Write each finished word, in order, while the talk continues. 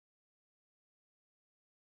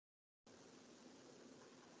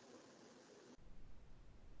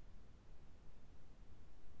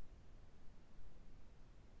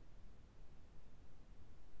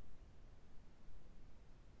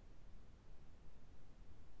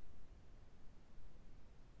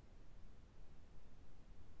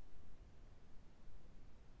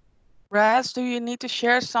Raz, do you need to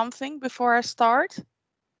share something before I start?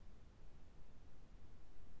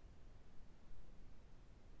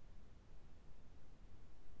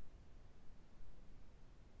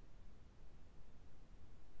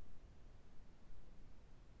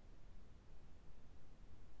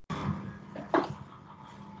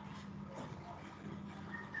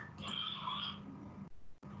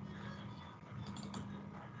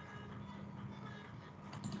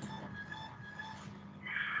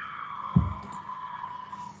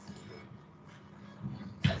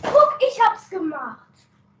 Guck, ich hab's gemacht.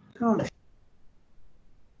 Toll.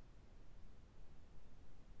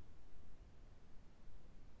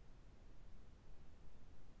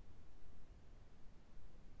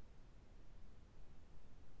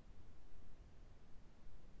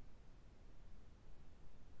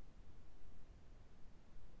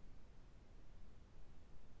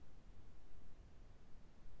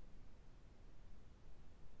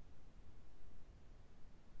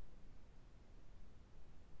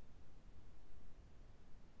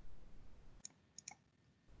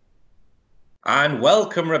 And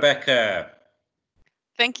welcome, Rebekka.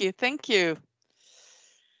 Thank you. Thank you.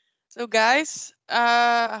 So guys,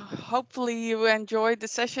 hopefully you enjoyed the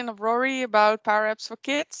session of Rory about PowerApps for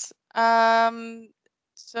kids.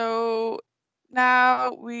 So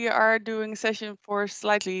now we are doing a session for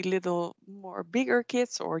slightly little more bigger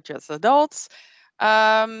kids or just adults.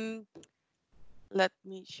 Let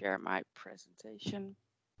me share my presentation.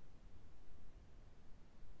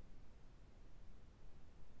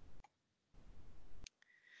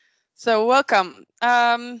 So welcome.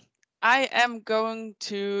 I am going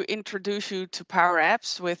to introduce you to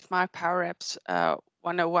PowerApps with my PowerApps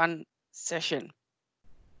 101 session.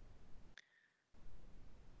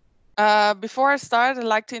 Before I start, I'd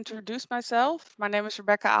like to introduce myself. My name is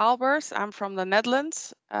Rebekka Aalbers. I'm from the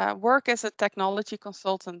Netherlands. Work as a technology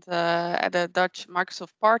consultant at a Dutch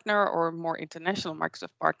Microsoft partner or more international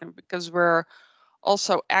Microsoft partner because we're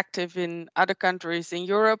also active in other countries in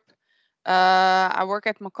Europe. I work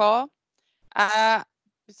at Macaw.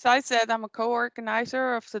 Besides that, I'm a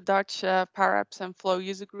co-organizer of the Dutch PowerApps and Flow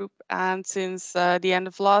user group. And since the end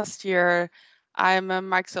of last year, I'm a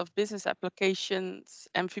Microsoft Business Applications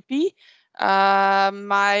MVP.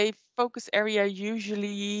 My focus area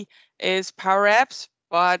usually is PowerApps,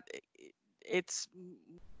 but it's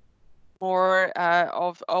more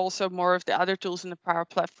of the other tools in the Power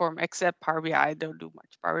Platform, except Power BI. I don't do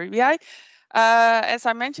much Power BI. As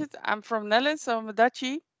I mentioned, I'm from Netherlands, so I'm a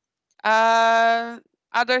Dutchie.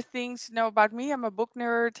 Other things to know about me, I'm a book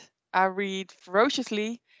nerd. I read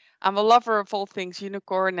ferociously. I'm a lover of all things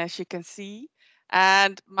unicorn, as you can see.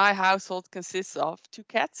 And my household consists of 2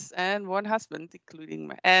 cats and 1 husband,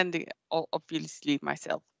 including obviously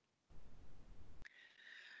myself.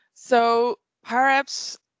 So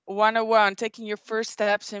PowerApps 101, taking your first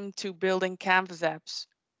steps into building Canvas apps.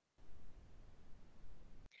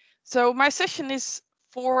 So my session is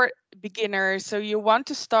for beginners. So you want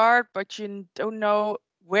to start, but you don't know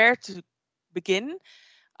where to begin.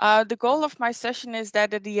 The goal of my session is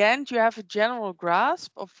that at the end, you have a general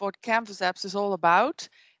grasp of what Canvas apps is all about,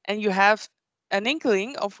 and you have an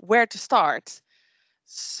inkling of where to start.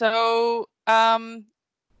 So my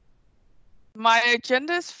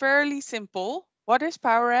agenda is fairly simple. What is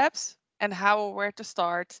PowerApps and how or where to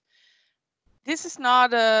start? This is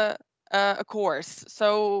not a course.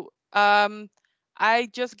 So I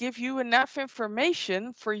just give you enough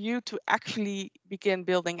information for you to actually begin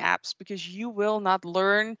building apps, because you will not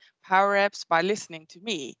learn PowerApps by listening to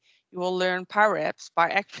me. You will learn PowerApps by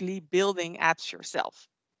actually building apps yourself.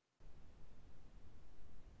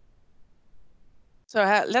 So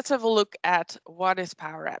let's have a look at what is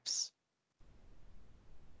PowerApps.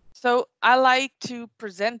 So I like to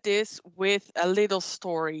present this with a little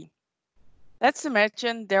story. Let's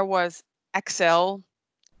imagine there was Excel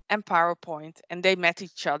and PowerPoint, and they met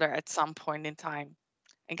each other at some point in time.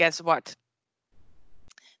 And guess what?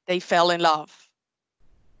 They fell in love.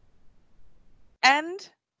 And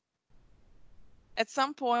at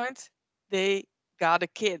some point, they got a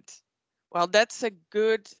kid. Well, that's a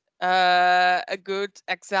good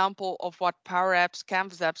example of what PowerApps,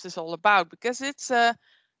 Canvas apps is all about, because it's a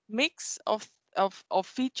mix of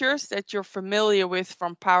features that you're familiar with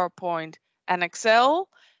from PowerPoint and Excel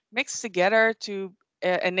mixed together to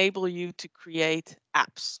enable you to create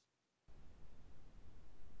apps.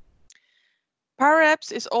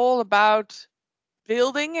 PowerApps is all about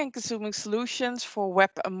building and consuming solutions for web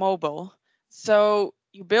and mobile. So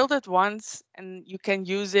you build it once and you can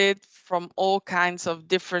use it from all kinds of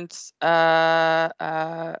different user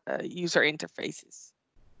interfaces.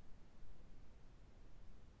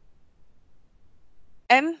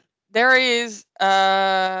 And there is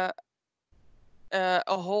a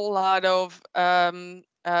whole lot of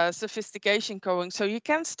sophistication going. So you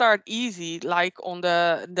can start easy, like on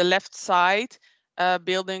the left side,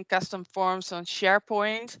 building custom forms on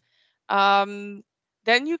SharePoint.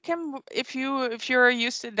 Then you can, if you're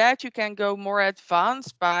used to that, you can go more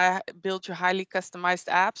advanced by build your highly customized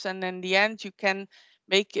apps, and in the end you can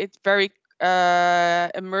make it very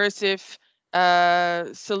immersive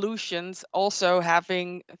solutions, also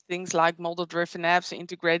having things like model-driven apps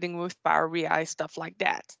integrating with Power BI, stuff like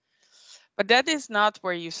that. But that is not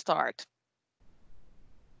where you start.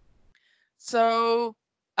 So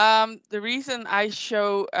the reason I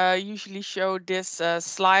usually show this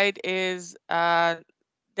slide is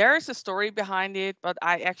there is a story behind it, but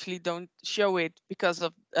I actually don't show it because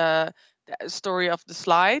of the story of the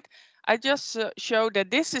slide. I just show that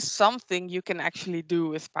this is something you can actually do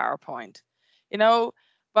with PowerPoint, you know.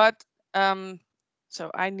 But so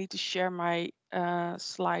I need to share my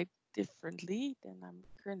slide differently than I'm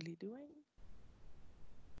currently doing.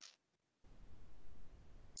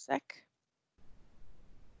 Sec.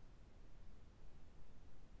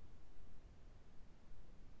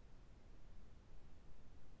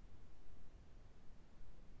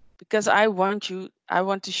 Because I want to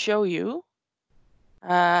show you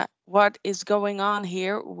what is going on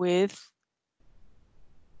here with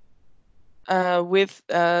the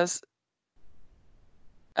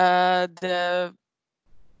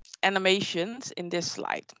animations in this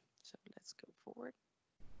slide. So let's go forward.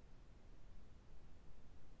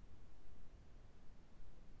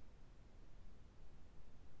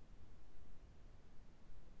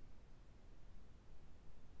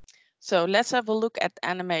 So let's have a look at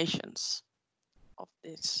animations of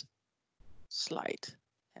this slide.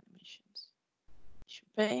 Animations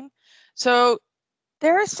pane. So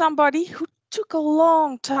there is somebody who took a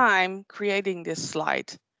long time creating this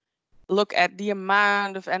slide. Look at the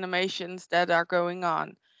amount of animations that are going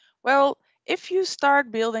on. Well, if you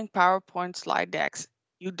start building PowerPoint slide decks,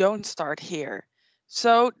 you don't start here.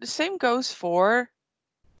 So the same goes for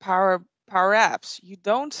PowerApps. You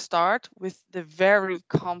don't start with the very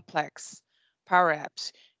complex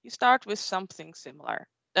PowerApps. You start with something simpler.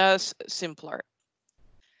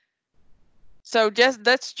 So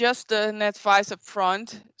that's just an advice up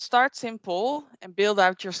front. Start simple and build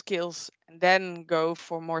out your skills, and then go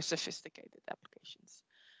for more sophisticated applications.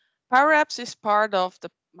 PowerApps is part of the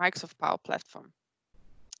Microsoft Power Platform.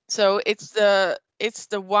 So it's the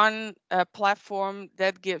one platform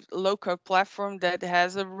that gives low-code platform that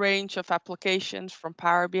has a range of applications from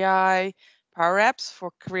Power BI, Power Apps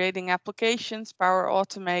for creating applications, Power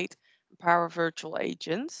Automate, and Power Virtual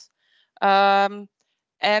Agents, and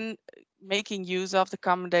making use of the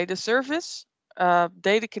Common Data Service,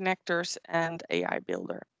 data connectors, and AI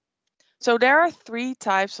Builder. So there are 3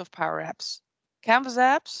 types of Power Apps: Canvas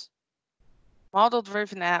apps,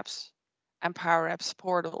 model-driven apps, and Power Apps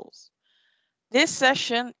portals. This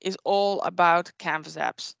session is all about Canvas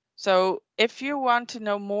apps. So if you want to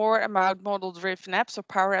know more about model-driven apps or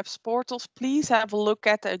Power Apps portals, please have a look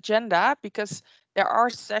at the agenda, because there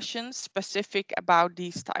are sessions specific about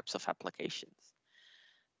these types of applications.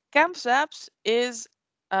 Canvas apps is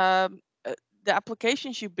the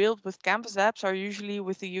applications you build with Canvas apps are usually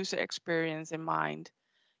with the user experience in mind.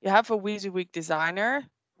 You have a WYSIWYG designer.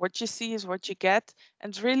 What you see is what you get,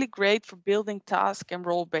 and it's really great for building task and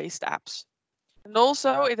role-based apps. And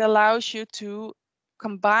also it allows you to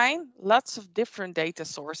combine lots of different data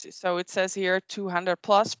sources. So it says here 200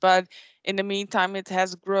 plus, but in the meantime, it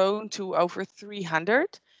has grown to over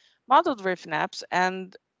 300 model-driven apps,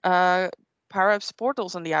 and PowerApps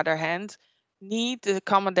portals, on the other hand, need the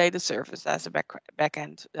common data service as a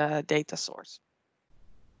backend data source.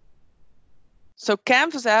 So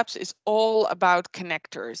Canvas apps is all about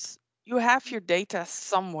connectors. You have your data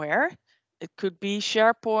somewhere. It could be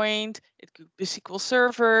SharePoint, it could be SQL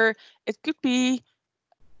Server, it could be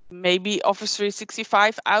maybe Office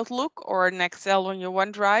 365 Outlook or an Excel on your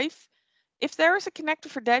OneDrive. If there is a connector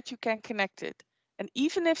for that, you can connect it. And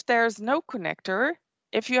even if there's no connector,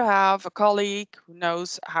 if you have a colleague who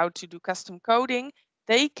knows how to do custom coding,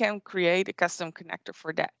 they can create a custom connector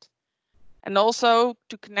for that. And also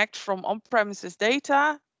to connect from on-premises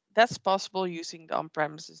data, that's possible using the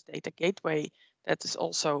on-premises data gateway that is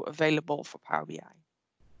also available for Power BI.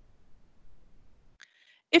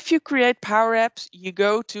 If you create Power Apps, you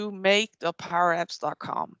go to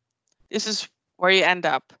make.powerapps.com. This is where you end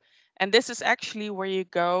up. And this is actually where you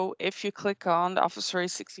go if you click on the Office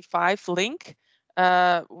 365 link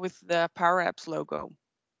with the Power Apps logo.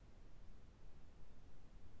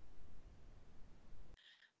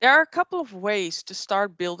 There are a couple of ways to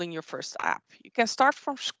start building your first app. You can start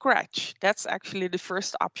from scratch. That's actually the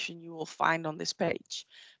first option you will find on this page.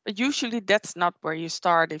 But usually that's not where you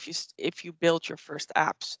start if you build your first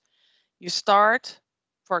apps. You start,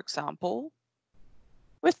 for example,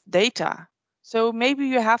 with data. So maybe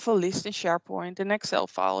you have a list in SharePoint, an Excel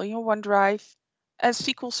file in your OneDrive, a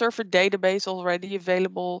SQL Server database already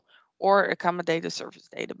available, or a Common Data Service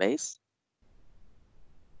database.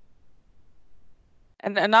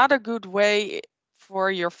 And another good way for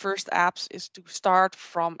your first apps is to start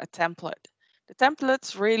from a template. The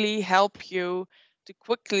templates really help you to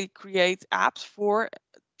quickly create apps for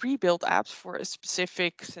pre-built apps for a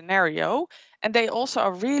specific scenario. And they also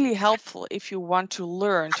are really helpful if you want to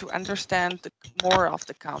learn to understand more of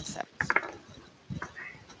the concepts.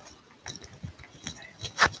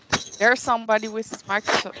 There's somebody with his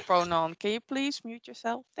microphone on. Can you please mute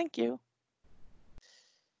yourself? Thank you.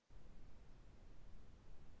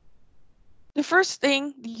 The first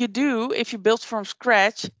thing you do if you build from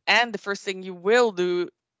scratch, and the first thing you will do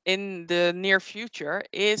in the near future,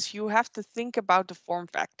 is you have to think about the form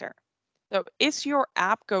factor. So is your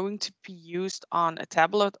app going to be used on a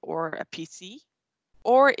tablet or a PC?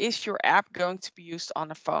 Or is your app going to be used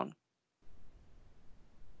on a phone?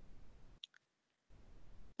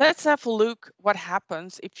 Let's have a look what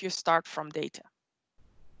happens if you start from data.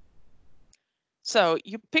 So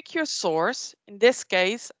you pick your source. In this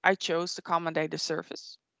case, I chose the Common Data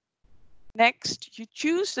Service. Next, you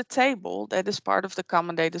choose the table that is part of the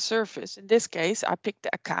Common Data Service. In this case, I picked the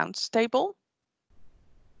accounts table.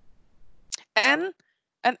 And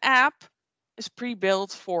an app is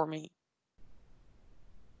pre-built for me.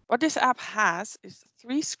 What this app has is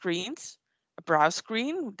 3 screens. A browse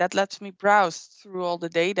screen that lets me browse through all the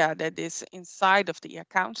data that is inside of the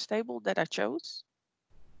accounts table that I chose.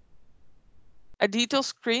 A detail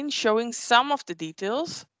screen showing some of the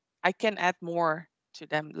details. I can add more to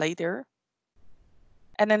them later.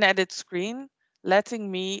 And an edit screen letting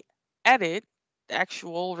me edit the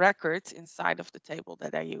actual records inside of the table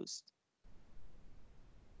that I used.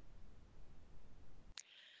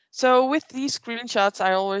 So with these screenshots,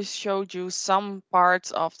 I always showed you some parts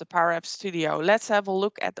of the PowerApps Studio. Let's have a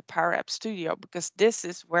look at the PowerApps Studio because this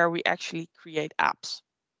is where we actually create apps.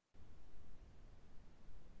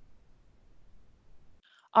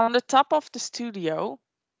 On the top of the studio,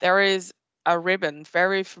 there is a ribbon,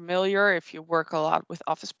 very familiar if you work a lot with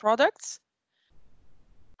Office products.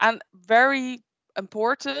 And very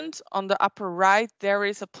important, on the upper right, there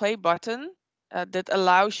is a play button that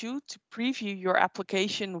allows you to preview your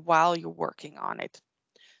application while you're working on it.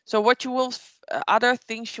 So what you will, other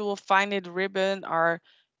things you will find in the ribbon are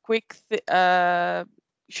quick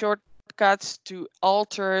shortcuts to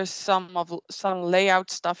alter some layout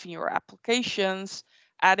stuff in your applications,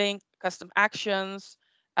 adding custom actions,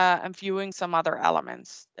 and viewing some other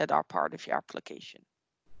elements that are part of your application.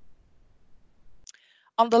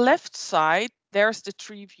 On the left side, there's the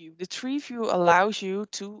tree view. The tree view allows you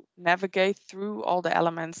to navigate through all the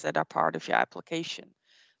elements that are part of your application.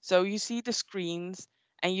 So you see the screens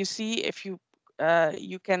and you see if you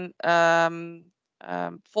can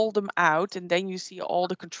fold them out, and then you see all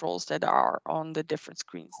the controls that are on the different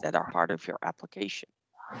screens that are part of your application.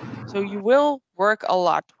 So you will work a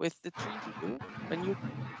lot with the tree view when you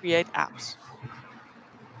create apps.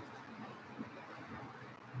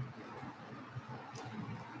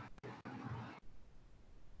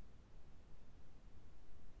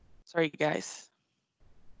 Sorry, guys.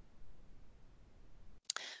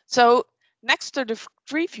 So next to the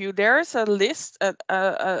tree view, there is a list,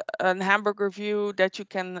 a hamburger view that you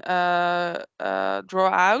can draw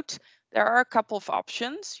out. There are a couple of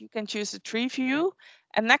options. You can choose the tree view.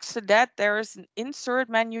 And next to that, there is an insert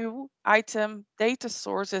menu, item, data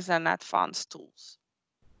sources, and advanced tools.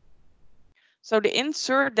 So the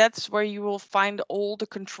insert, that's where you will find all the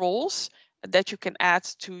controls that you can add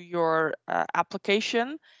to your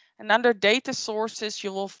application. And under data sources,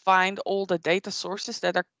 you will find all the data sources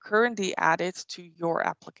that are currently added to your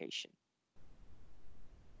application.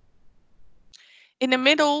 In the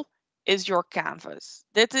middle is your canvas.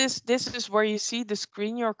 This is where you see the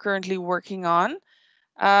screen you're currently working on.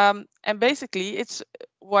 And basically, it's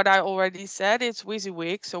what I already said, it's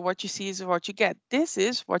WYSIWYG. So what you see is what you get. This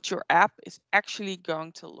is what your app is actually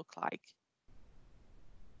going to look like.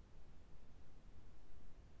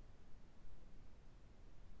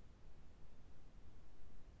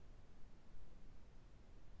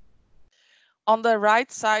 On the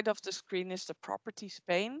right side of the screen is the properties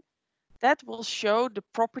pane. That will show the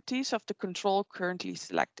properties of the control currently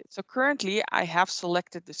selected. So currently I have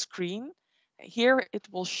selected the screen. Here it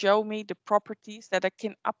will show me the properties that I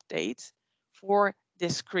can update for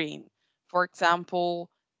this screen. For example,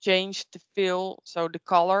 change the fill, so the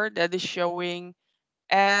color that is showing,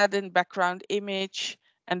 add a background image,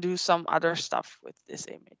 and do some other stuff with this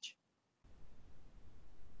image.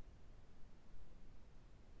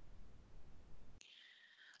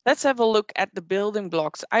 Let's have a look at the building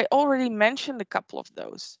blocks. I already mentioned a couple of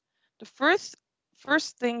those. The first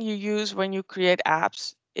thing you use when you create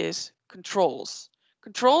apps is controls.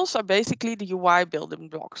 Controls are basically the UI building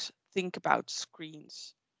blocks. Think about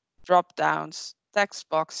screens, drop downs, text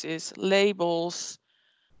boxes, labels,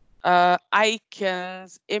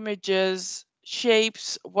 icons, images,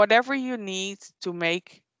 shapes, whatever you need to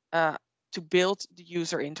make to build the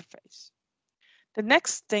user interface. The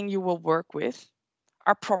next thing you will work with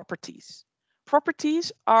are properties.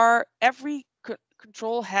 Properties are every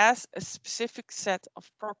control has a specific set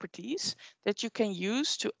of properties that you can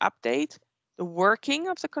use to update the working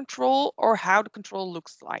of the control or how the control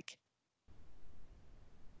looks like.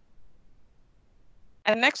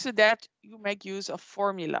 And next to that, you make use of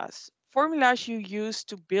formulas. Formulas you use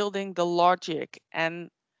to building the logic and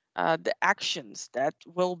the actions that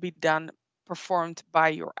will be performed by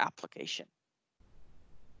your application.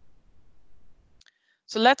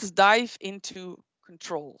 So let's dive into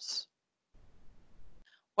controls.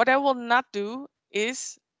 What I will not do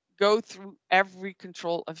is go through every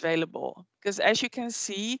control available, because as you can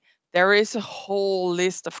see, there is a whole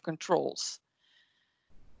list of controls.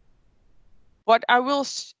 What I will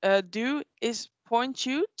do is point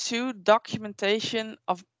you to documentation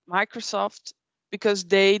of Microsoft, because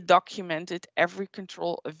they documented every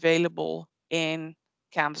control available in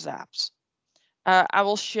Canvas apps. I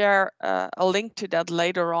will share a link to that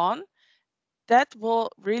later on. That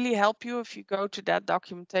will really help you if you go to that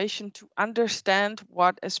documentation to understand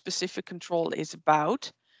what a specific control is about.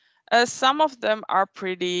 Some of them are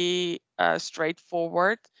pretty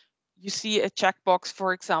straightforward. You see a checkbox,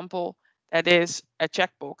 for example, that is a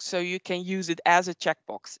checkbox, so you can use it as a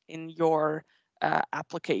checkbox in your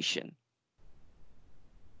application.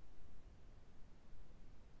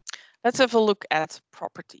 Let's have a look at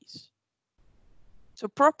properties. So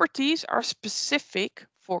properties are specific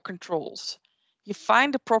for controls. You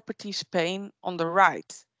find the properties pane on the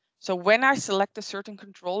right. So when I select a certain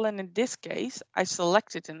control, and in this case, I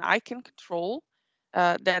selected an icon control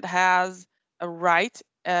that has a right,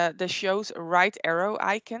 that shows a right arrow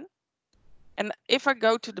icon. And if I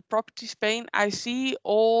go to the properties pane, I see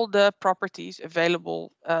all the properties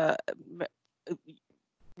available,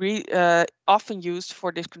 often used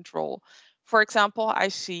for this control. For example, I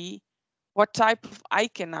see what type of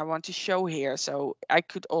icon I want to show here. So I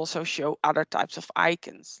could also show other types of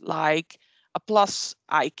icons, like a plus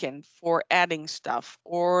icon for adding stuff,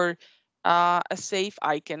 or a save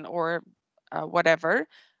icon, or whatever.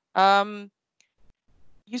 You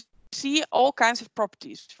see all kinds of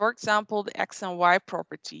properties. For example, the X and Y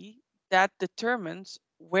property that determines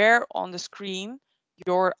where on the screen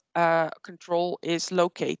your control is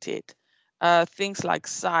located. Things like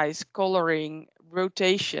size, coloring,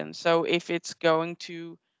 rotation. So if it's going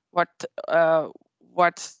to how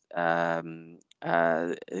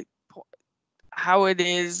it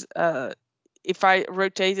is, if I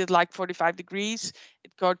rotate it like 45 degrees,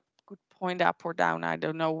 it could point up or down. I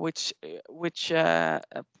don't know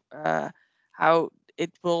how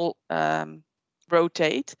it will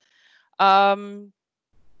rotate.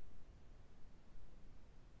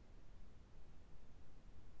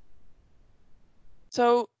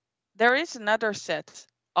 So there is another set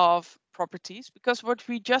of properties, because what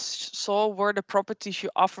we just saw were the properties you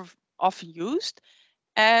often used.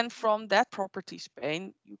 And from that properties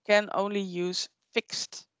pane, you can only use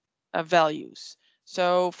fixed values.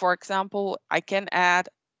 So for example, I can add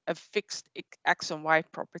a fixed X and Y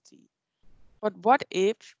property. But what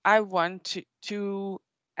if I want to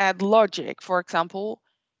add logic, for example,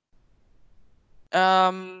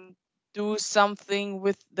 do something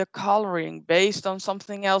with the coloring based on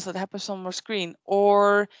something else that happens on my screen,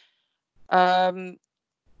 or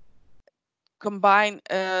combine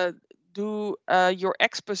do your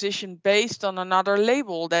X position based on another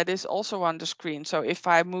label that is also on the screen. So if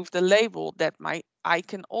I move the label, that my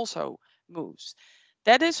icon also moves.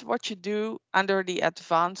 That is what you do under the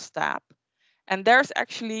advanced tab. And there's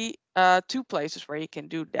actually two places where you can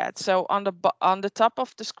do that. So on the top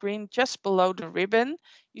of the screen, just below the ribbon,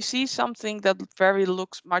 you see something that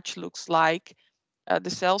much looks like the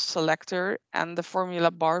cell selector and the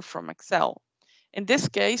formula bar from Excel. In this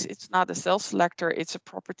case, it's not a cell selector, it's a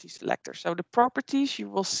property selector. So the properties you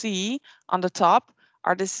will see on the top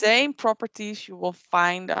are the same properties you will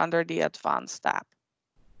find under the advanced tab.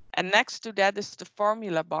 And next to that is the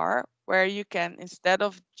formula bar, where you can, instead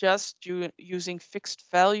of just using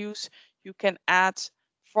fixed values, you can add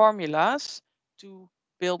formulas to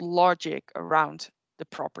build logic around the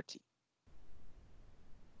property.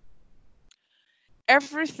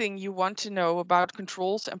 Everything you want to know about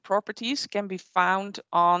controls and properties can be found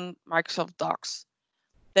on Microsoft Docs.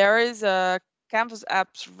 There is a Canvas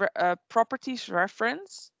Apps properties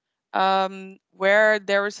reference where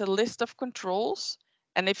there is a list of controls.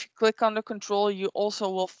 And if you click on the control, you also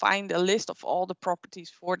will find a list of all the properties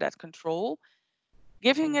for that control,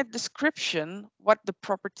 giving a description what the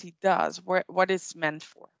property does, what it's meant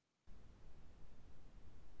for.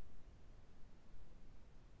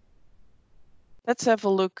 Let's have a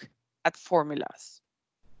look at formulas.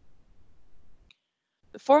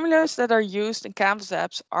 The formulas that are used in Canvas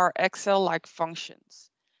apps are Excel-like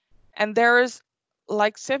functions. And there is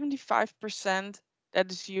like 75% that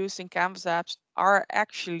is used in Canvas apps are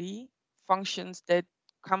actually functions that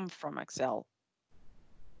come from Excel.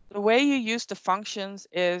 The way you use the functions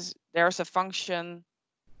is there's a function,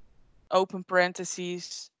 open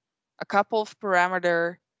parentheses, a couple of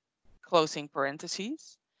parameter, closing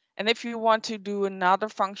parentheses. And if you want to do another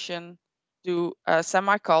function, do a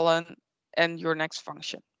semicolon and your next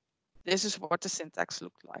function. This is what the syntax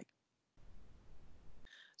looked like.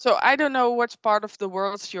 So I don't know what part of the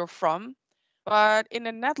world you're from, but in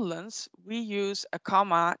the Netherlands, we use a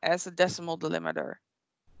comma as a decimal delimiter.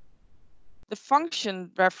 The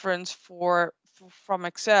function reference from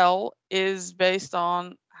Excel is based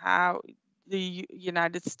on how the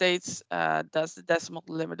United States does the decimal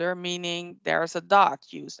delimiter, meaning there's a dot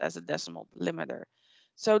used as a decimal delimiter.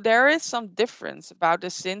 So there is some difference about the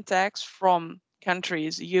syntax from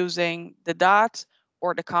countries using the dot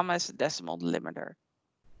or the comma as a decimal delimiter.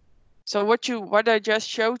 So what I just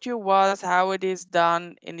showed you was how it is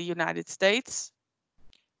done in the United States.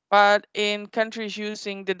 But in countries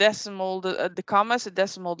using the decimal, the comma as a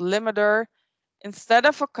decimal delimiter, instead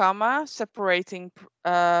of a comma separating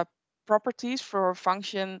properties for a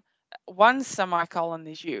function, one semicolon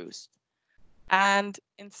is used. And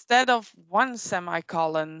instead of one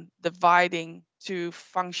semicolon dividing two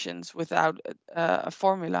functions without a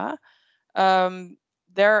formula,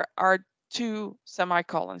 there are two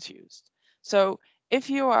semicolons used. So if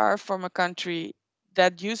you are from a country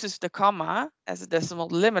that uses the comma as a decimal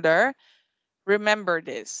delimiter, remember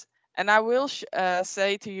this. And I will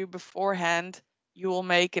say to you beforehand, you will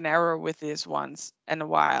make an error with this once in a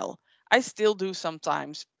while. I still do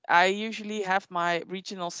sometimes. I usually have my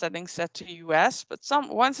regional settings set to US, but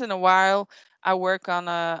once in a while, I work on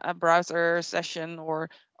a browser session or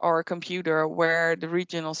a computer where the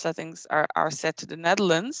regional settings are set to the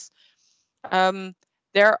Netherlands.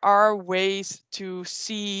 There are ways to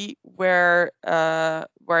see where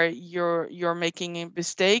you're making a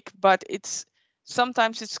mistake, but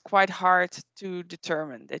sometimes it's quite hard to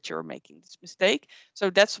determine that you're making this mistake. So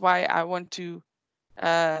that's why I want to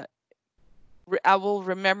I will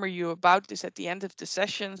remember you about this at the end of the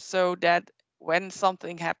session, so that when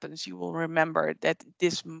something happens, you will remember that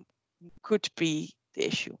this could be the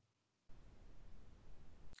issue.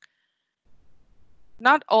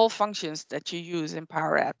 Not all functions that you use in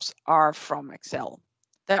PowerApps are from Excel.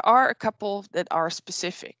 There are a couple that are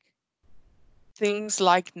specific. Things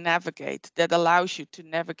like navigate, that allows you to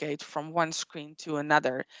navigate from one screen to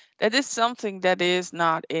another. That is something that is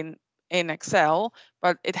not in Excel,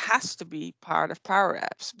 but it has to be part of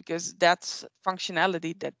PowerApps because that's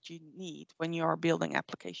functionality that you need when you are building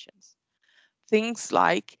applications. Things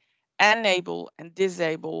like enable and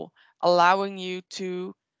disable, allowing you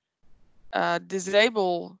to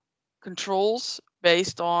disable controls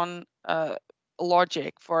based on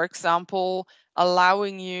logic. For example,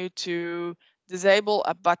 allowing you to disable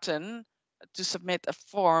a button to submit a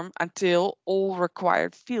form until all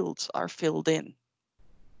required fields are filled in.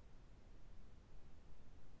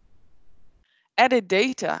 Edit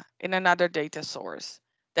data in another data source.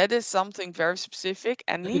 That is something very specific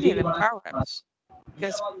and needed in PowerApps.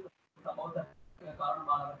 Because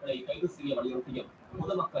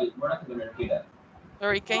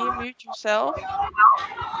sorry, can you mute yourself?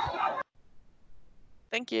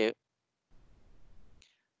 Thank you.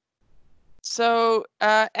 So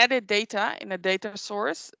edit data in a data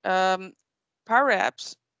source.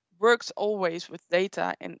 PowerApps works always with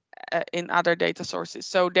data in other data sources.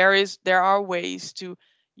 So there are ways to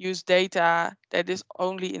use data that is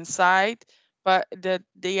only inside but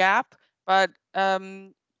the app, but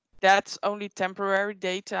that's only temporary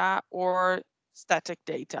data or static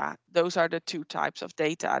data. Those are the two types of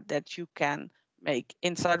data that you can make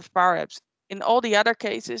inside of PowerApps. In all the other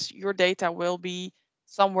cases, your data will be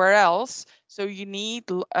somewhere else. So you need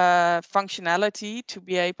functionality to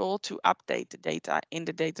be able to update the data in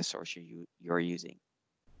the data source you're using.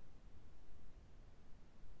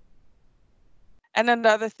 And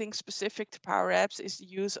another thing specific to PowerApps is the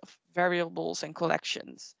use of variables and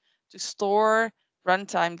collections to store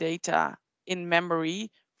runtime data in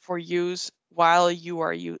memory for use while you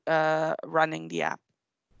are running the app.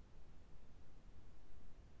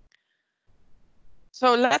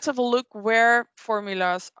 So let's have a look where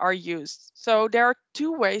formulas are used. So there are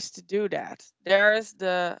two ways to do that. There is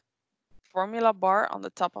the formula bar on the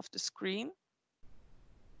top of the screen,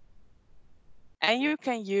 and you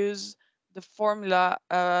can use the formula,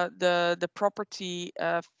 the property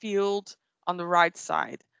field on the right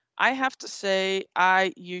side. I have to say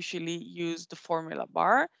I usually use the formula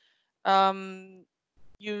bar.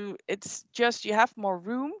 It's just you have more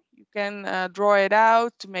room. You can draw it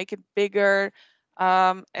out to make it bigger,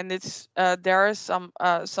 and it's there is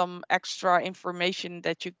some extra information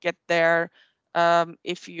that you get there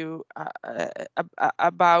if you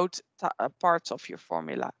about parts of your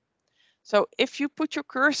formula. So if you put your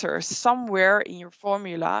cursor somewhere in your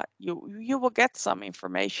formula, you will get some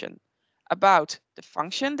information about the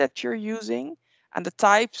function that you're using and the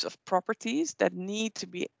types of properties that need to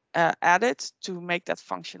be added to make that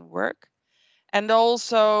function work. And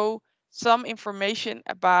also some information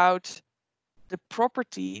about the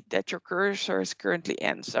property that your cursor is currently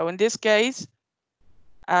in. So in this case,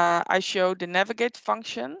 I show the navigate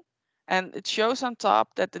function, and it shows on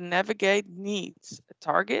top that the navigate needs a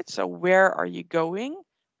target. So where are you going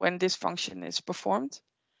when this function is performed?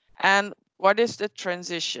 And what is the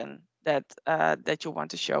transition that that you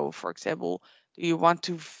want to show? For example, do you want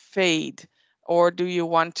to fade, or do you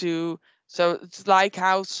want to? So it's like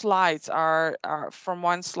how slides are from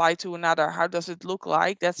one slide to another. How does it look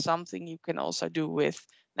like? That's something you can also do with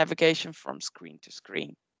navigation from screen to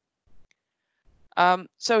screen.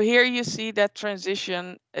 So here you see that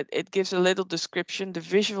transition. It gives a little description, the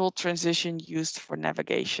visual transition used for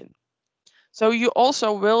navigation. So you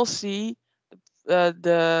also will see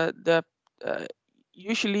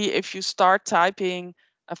usually if you start typing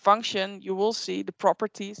a function, you will see the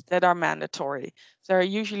properties that are mandatory. So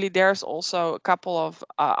usually there's also a couple of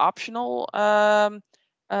optional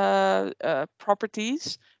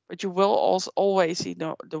properties, but you will also always see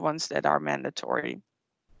the ones that are mandatory.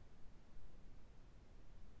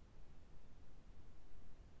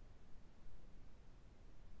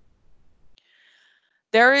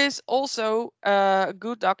 There is also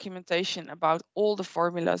good documentation about all the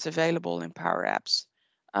formulas available in PowerApps.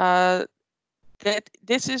 That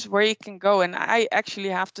this is where you can go, and I actually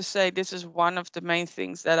have to say this is one of the main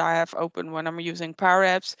things that I have open when I'm using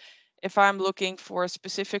PowerApps. If I'm looking for a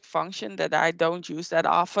specific function that I don't use that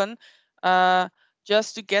often,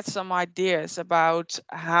 just to get some ideas about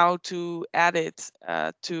how to add it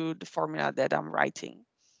to the formula that I'm writing.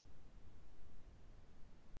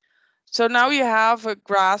 So now you have a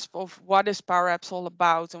grasp of what is PowerApps all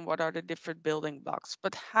about and what are the different building blocks,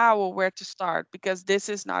 but how or where to start, because this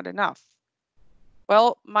is not enough.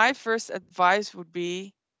 Well, my first advice would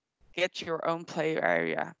be get your own play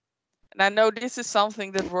area. And I know this is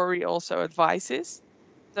something that Rory also advises.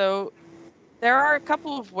 So there are a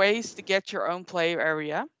couple of ways to get your own play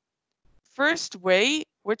area. First way,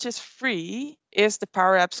 which is free, is the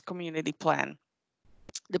PowerApps community plan.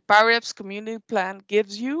 The PowerApps community plan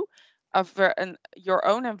gives you your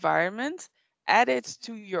own environment added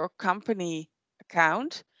to your company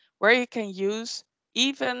account, where you can use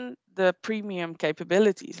even the premium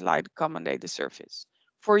capabilities like the Common Data Service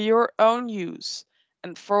for your own use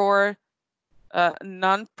and for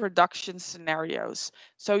non-production scenarios.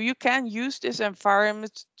 So you can use this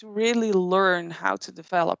environment to really learn how to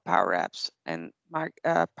develop PowerApps and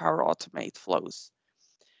Power Automate flows.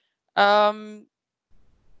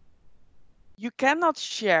 You cannot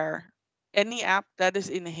share any app that is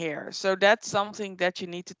in here. So that's something that you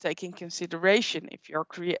need to take in consideration if you're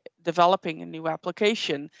developing a new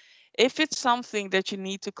application. If it's something that you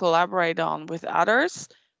need to collaborate on with others,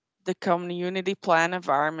 the community plan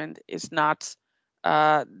environment is not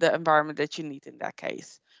the environment that you need in that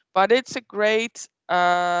case. But it's a great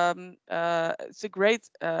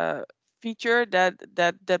feature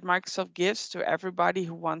that Microsoft gives to everybody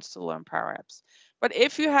who wants to learn Power Apps. But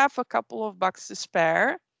if you have a couple of bucks to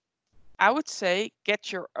spare, I would say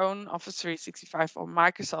get your own Office 365 or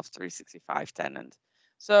Microsoft 365 tenant.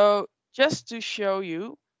 So just to show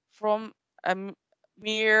you, from a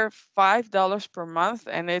mere $5 per month,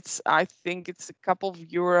 and I think it's a couple of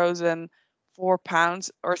euros and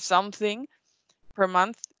 £4 or something per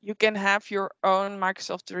month, you can have your own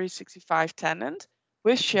Microsoft 365 tenant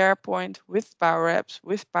with SharePoint, with PowerApps,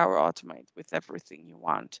 with Power Automate, with everything you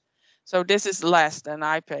want. So this is less than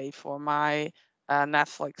I pay for my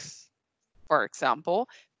Netflix, for example.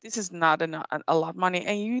 This is not a lot of money,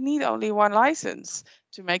 and you need only one license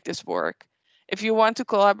to make this work. If you want to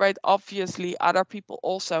collaborate, obviously other people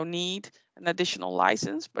also need an additional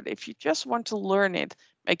license, but if you just want to learn it,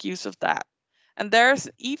 make use of that. And there's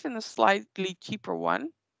even a slightly cheaper one,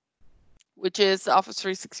 which is the Office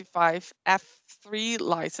 365 F3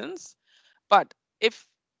 license. But if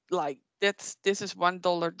like this is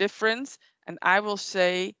 $1 difference, and I will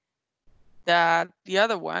say that the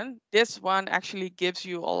other one, this one actually gives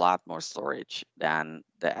you a lot more storage than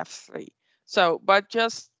the F3. So, but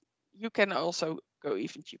just you can also go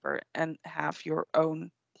even cheaper and have your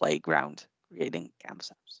own playground creating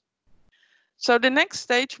Canvas apps. So the next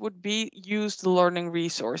stage would be use the learning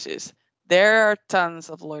resources. There are tons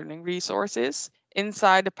of learning resources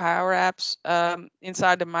inside the Power Apps,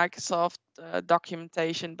 inside the Microsoft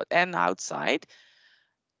documentation, but and outside.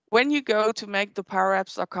 When you go to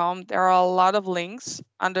makethepowerapps.com, there are a lot of links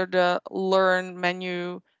under the Learn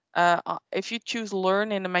menu. If you choose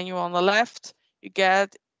Learn in the menu on the left, you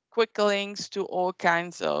get quick links to all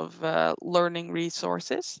kinds of learning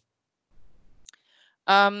resources.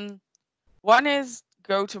 One is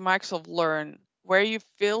go to Microsoft Learn, where you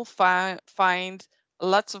will find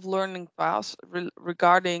lots of learning paths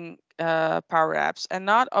regarding Power Apps, and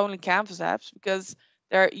not only Canvas apps, because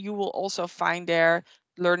there you will also find there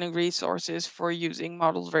learning resources for using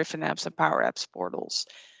model-driven apps and Power Apps portals.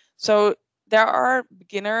 So there are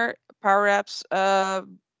beginner Power Apps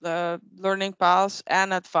learning paths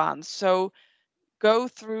and advanced. So go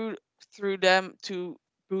through them to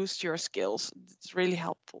boost your skills. It's really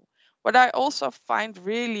helpful. What I also find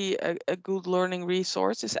really a good learning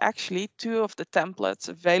resource is actually two of the templates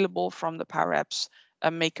available from the Power Apps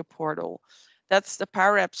Maker portal. That's the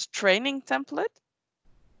Power Apps training template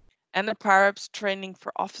and the Power Apps training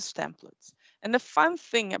for Office templates. And the fun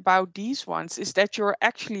thing about these ones is that you're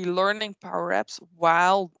actually learning Power Apps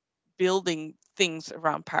while building things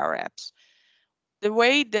around Power Apps. The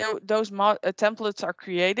way those templates are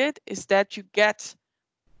created is that you get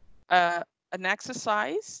an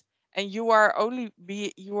exercise, and you are only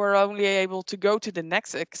able to go to the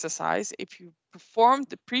next exercise if you performed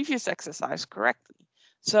the previous exercise correctly.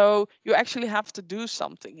 So you actually have to do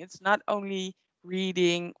something. It's not only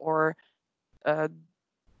reading or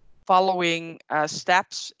following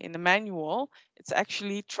steps in the manual. It's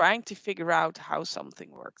actually trying to figure out how something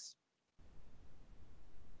works.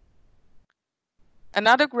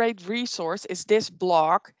 Another great resource is this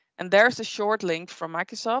blog, and there's a short link from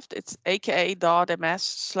Microsoft. It's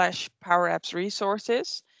aka.ms/PowerApps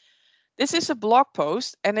resources. This is a blog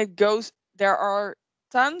post, and there are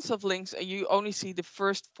tons of links. You only see the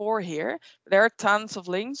first 4 here. There are tons of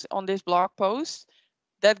links on this blog post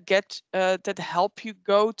that help you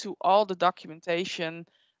go to all the documentation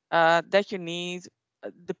that you need,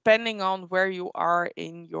 depending on where you are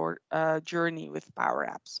in your journey with Power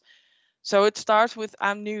Apps. So it starts with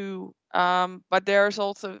I'm new, but there's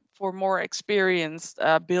also for more experienced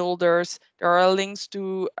builders. There are links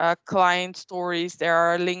to client stories. There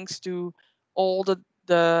are links to all the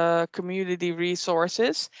community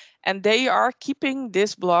resources, and they are keeping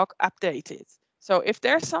this blog updated. So if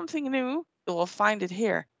there's something new, you will find it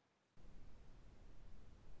here.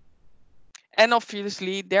 And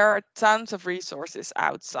obviously, there are tons of resources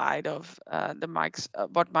outside of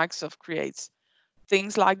what Microsoft creates.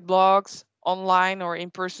 Things like blogs, online or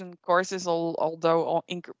in-person courses, although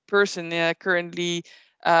in person currently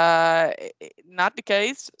not the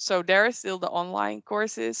case. So there are still the online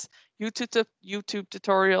courses, YouTube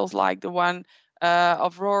tutorials like the one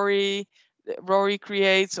of Rory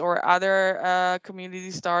creates, or other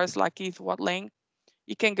community stars like Keith Watling.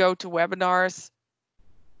 You can go to webinars.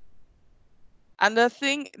 And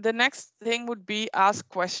the next thing would be ask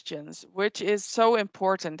questions, which is so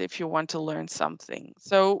important if you want to learn something.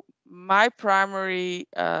 So my primary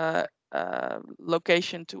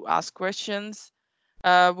location to ask questions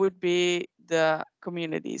would be the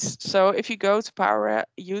communities. So if you go to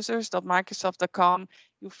powerusers.microsoft.com,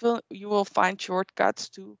 you will find shortcuts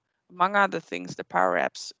to, among other things, the Power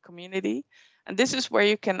Apps community. And this is where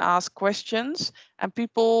you can ask questions, and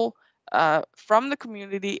people from the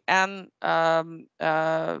community and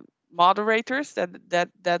moderators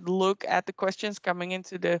that look at the questions coming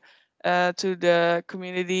into the to the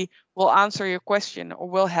community will answer your question or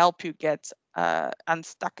will help you get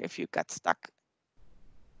unstuck if you get stuck.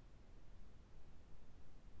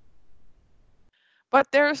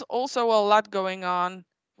 But there's also a lot going on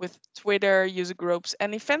with Twitter, user groups,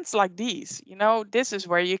 and events like these. You know, this is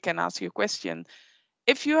where you can ask your question.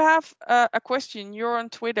 if you have a question, you're on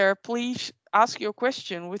Twitter, please ask your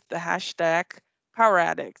question with the hashtag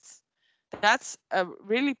PowerAddicts. That's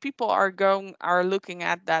really, people are looking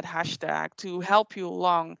at that hashtag to help you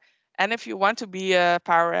along. And if you want to be a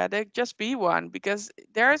power addict, just be one, because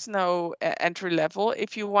there is no entry level.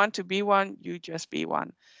 If you want to be one, you just be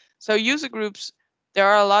one. So user groups, there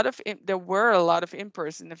were a lot of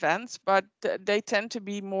in-person events, but they tend to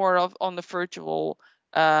be more of on the virtual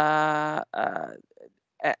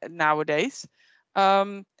nowadays.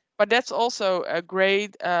 But that's also a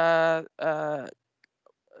great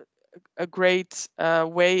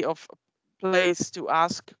way of place to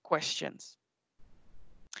ask questions.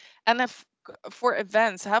 And if for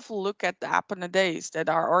events, have a look at the App on a Days that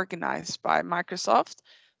are organized by Microsoft.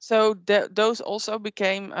 So those also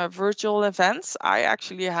became virtual events. I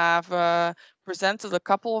actually have presented a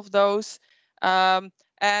couple of those, and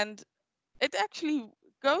it actually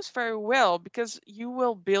goes very well, because you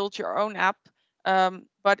will build your own app.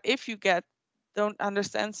 But if you don't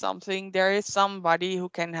understand something, there is somebody who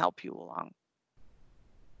can help you along.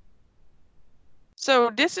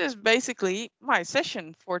 So this is basically my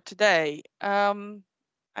session for today.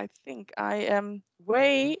 I think I am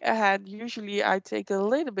way ahead. Usually I take a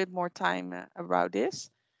little bit more time about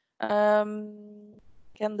this. Can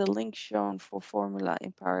the link shown for formula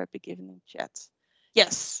in PowerApp be given in chat?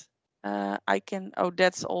 Yes, I can. Oh,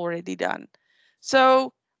 that's already done.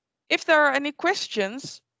 So if there are any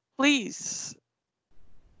questions, please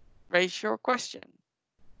raise your question.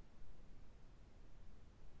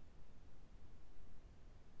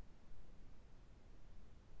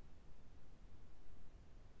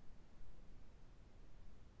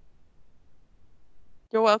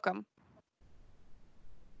 You're welcome.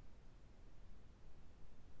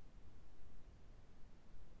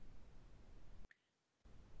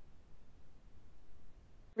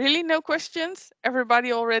 Really, no questions?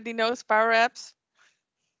 Everybody already knows PowerApps?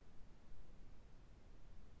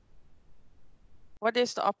 What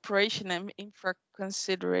is the operation and infra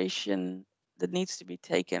consideration that needs to be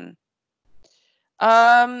taken?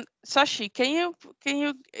 Sashi, can you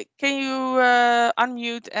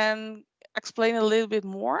unmute and explain a little bit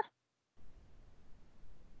more?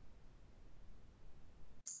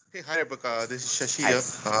 Hey, hi Rebekka, this is Shashi here.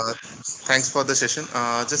 Thanks for the session.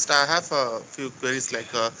 Just I have a few queries, like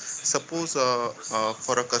suppose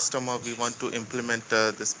for a customer we want to implement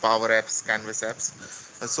this Power Apps, Canvas apps.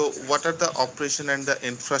 So what are the operation and the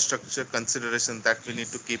infrastructure considerations that we need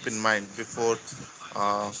to keep in mind before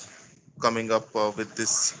coming up with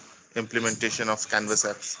this implementation of Canvas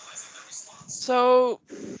apps? So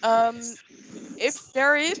if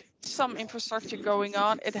there is some infrastructure going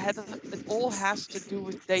on, it all has to do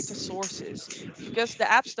with data sources, because the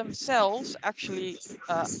apps themselves actually,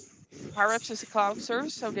 PowerApps is a cloud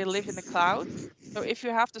service, so they live in the cloud. So if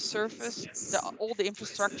you have the service, all the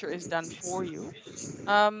infrastructure is done for you.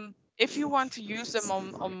 If you want to use them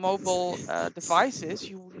on mobile devices,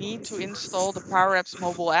 you need to install the PowerApps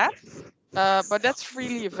mobile app, but that's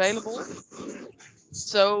freely available.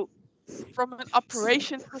 So from an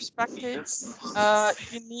operation perspective,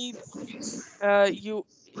 you need you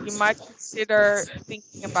might consider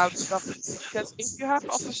thinking about the governance, because if you have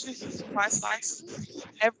Office 365 license,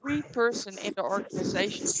 every person in the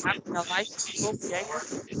organization having a license will be able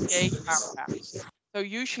to create Power Apps. So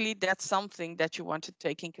usually that's something that you want to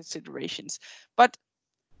take in considerations. But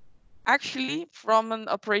actually, from an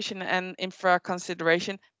operation and infra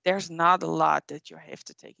consideration, there's not a lot that you have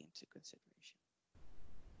to take into consideration.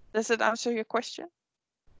 Does it answer your question?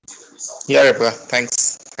 Yeah, Rebekka,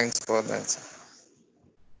 thanks for that.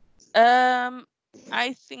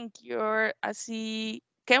 I think I see,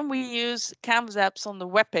 can we use Canvas apps on the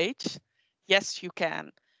web page? Yes, you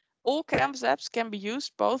can. All Canvas apps can be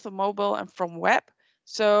used both on mobile and from web.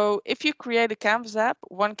 So if you create a Canvas app,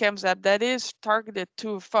 one Canvas app that is targeted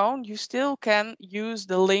to a phone, you still can use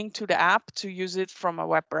the link to the app to use it from a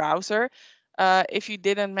web browser. If you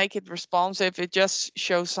didn't make it responsive, it just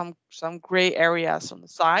shows some gray areas on the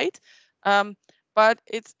side. But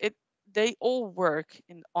they all work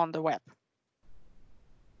on the web.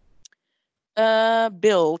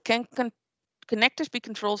 Bill, can connectors be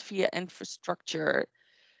controlled via infrastructure?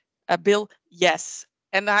 Bill, yes.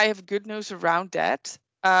 And I have good news around that.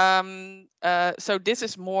 So this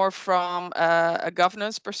is more from a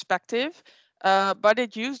governance perspective, but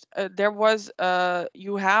you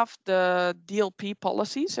have the DLP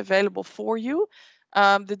policies available for you.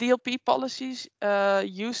 The DLP policies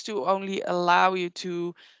used to only allow you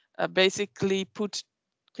to basically put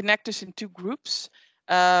connectors in two groups.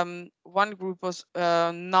 one group was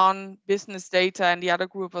non-business data and the other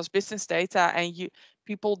group was business data, and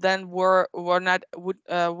people then would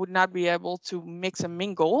not be able to mix and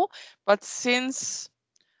mingle. But since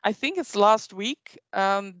I think it's last week,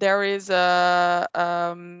 there is a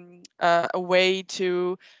way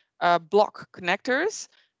to block connectors,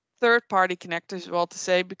 third-party connectors, well to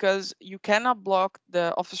say, because you cannot block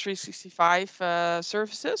the Office 365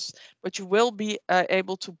 services, but you will be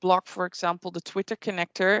able to block, for example, the Twitter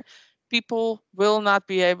connector. People will not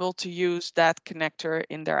be able to use that connector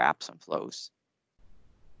in their apps and flows.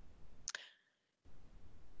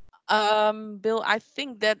 Bill, I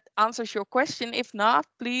think that answers your question. If not,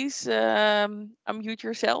 please unmute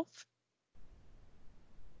yourself.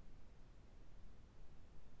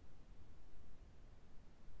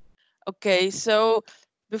 Okay, so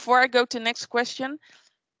before I go to next question,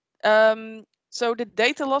 so the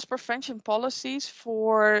data loss prevention policies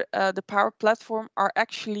for the Power Platform are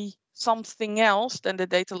actually something else than the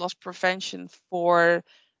data loss prevention for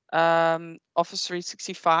Office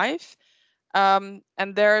 365. And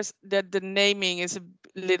there's the naming is a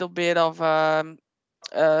little bit of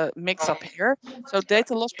mix up here. So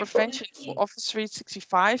data loss prevention for Office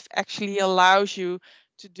 365 actually allows you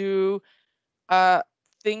to do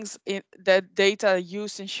things in the data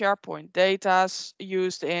used in SharePoint, data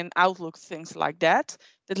used in Outlook, things like that.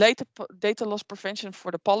 The data loss prevention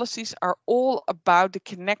for the policies are all about the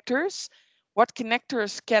connectors. What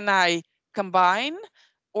connectors can I combine,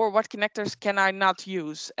 or what connectors can I not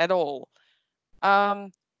use at all?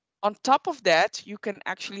 On top of that, you can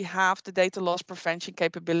actually have the data loss prevention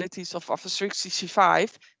capabilities of Office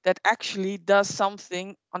 365 that actually does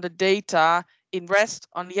something on the data in rest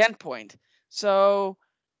on the endpoint. So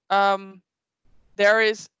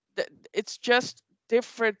it's just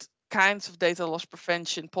different kinds of data loss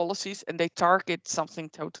prevention policies, and they target something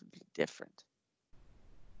totally different.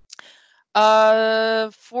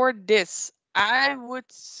 For this, I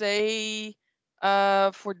would say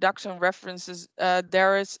for docs and references,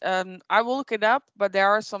 there is, I will look it up, but there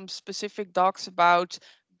are some specific docs about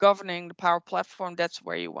governing the Power Platform. That's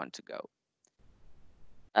where you want to go.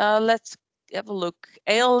 Let's have a look.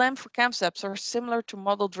 ALM for CAMS apps are similar to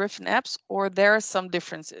model-driven apps, or there are some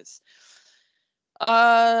differences.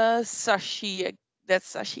 Sashi,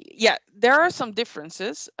 that's Sashi. Yeah, there are some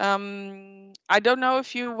differences. I don't know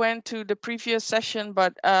if you went to the previous session,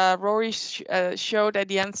 but Rory showed at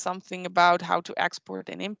the end something about how to export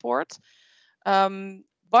and import.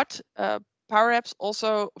 But PowerApps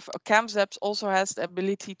also, CAMS apps also has the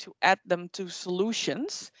ability to add them to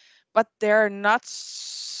solutions, but they're not,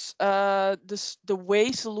 the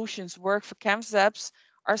way solutions work for CAMS apps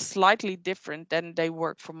are slightly different than they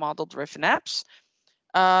work for model-driven apps.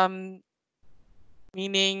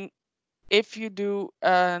 Meaning if you do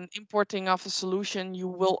an importing of a solution, you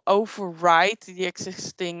will overwrite the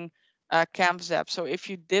existing CAMS app. So if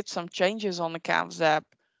you did some changes on the CAMS app,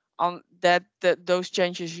 on those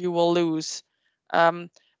changes you will lose.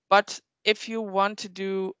 But if you want to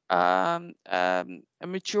do a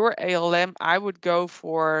mature ALM, I would go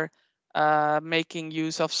for making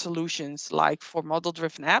use of solutions like for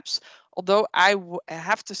model-driven apps. Although I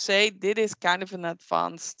have to say, this is kind of an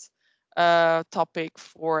advanced topic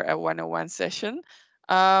for a 101 session.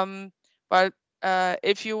 But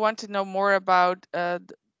if you want to know more about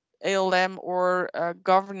ALM or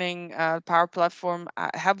governing Power Platform,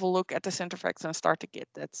 have a look at the Center of Excellence Starter Kit.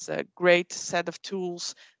 That's a great set of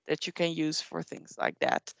tools that you can use for things like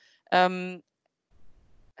that.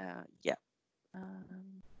 Yeah.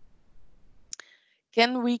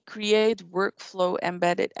 Can we create workflow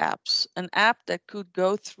embedded apps? An app that could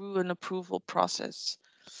go through an approval process.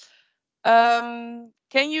 Can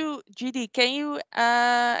you, GD, can you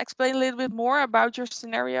explain a little bit more about your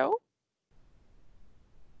scenario?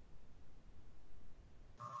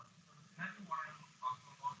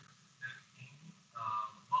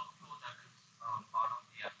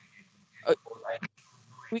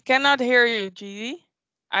 We cannot hear you, GD.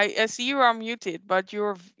 I see you are muted, but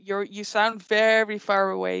you sound very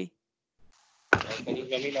far away. Can you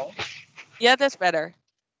hear me now? Yeah, that's better.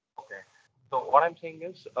 Okay. So what I'm saying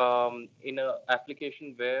is, in an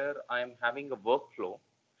application where I'm having a workflow,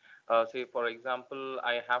 say for example,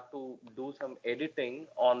 I have to do some editing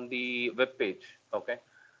on the web page, okay,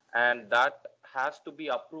 and that has to be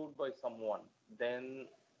approved by someone. Then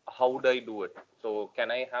how would I do it? So can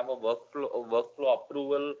I have a workflow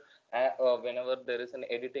approval whenever there is an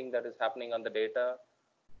editing that is happening on the data?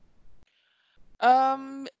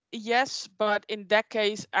 Yes, but in that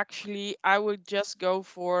case, actually, I would just go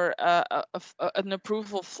for an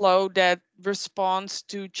approval flow that responds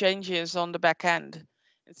to changes on the back end.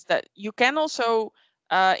 It's that you can also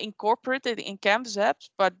incorporate it in Canvas apps,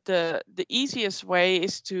 but the easiest way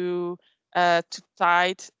is to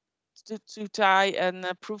tie an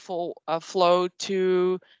approval flow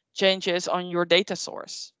to changes on your data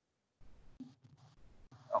source.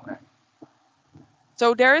 Okay.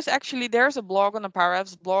 So there's a blog on the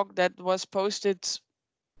PowerApps blog that was posted,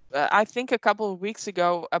 I think a couple of weeks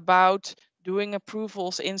ago, about doing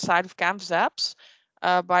approvals inside of Canvas apps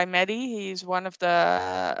by Mehdi. He's one of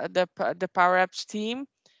the PowerApps team.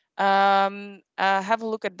 Have a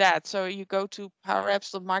look at that. So you go to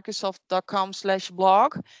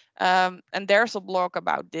powerapps.microsoft.com/blog, and there's a blog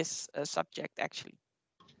about this subject actually.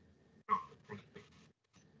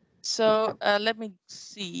 So let me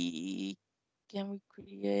see. Can we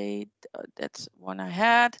create? That's one I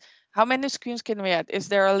had. How many screens can we add? Is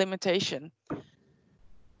there a limitation?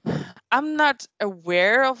 I'm not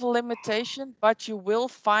aware of a limitation, but you will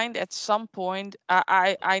find at some point.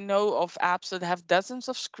 I know of apps that have dozens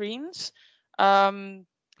of screens.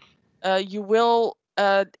 You will.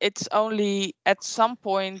 It's only at some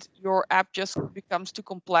point your app just becomes too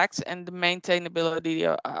complex, and the maintainability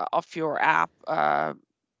of your app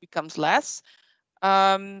becomes less.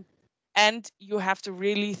 And you have to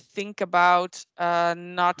really think about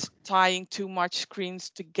not tying too much screens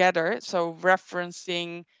together. So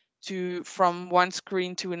referencing from one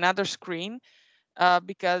screen to another screen,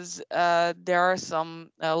 because there are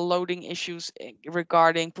some loading issues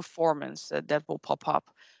regarding performance that will pop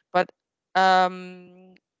up. But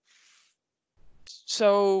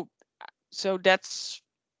so that's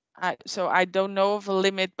I don't know of a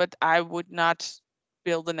limit, but I would not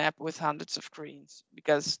build an app with hundreds of screens,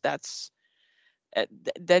 because that's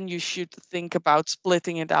then you should think about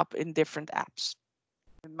splitting it up in different apps,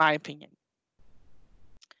 in my opinion.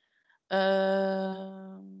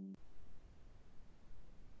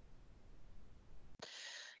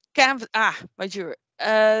 Canvas, Majur.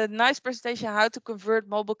 Nice presentation, how to convert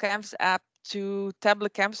mobile Canvas app to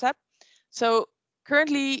tablet Canvas app. So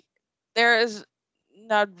currently there is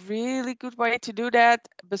not really good way to do that,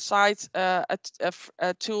 besides a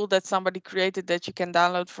tool that somebody created that you can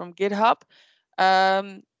download from GitHub.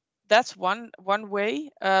 That's one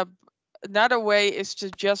way. Another way is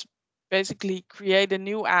to just basically create a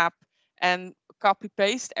new app and copy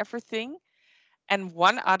paste everything. And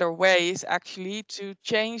one other way is actually to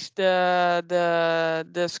change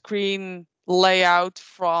the screen layout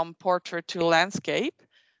from portrait to landscape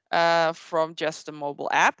from just a mobile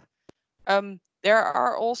app. There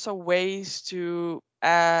are also ways to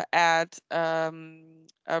add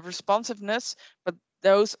responsiveness, but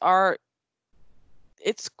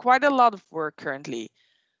it's quite a lot of work currently.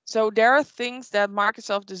 So there are things that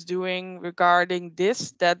Microsoft is doing regarding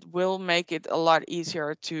this that will make it a lot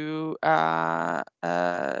easier to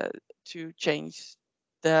change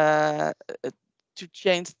to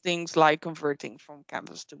change things like converting from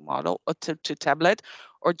Canvas to model or to tablet,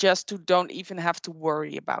 or just to don't even have to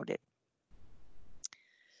worry about it.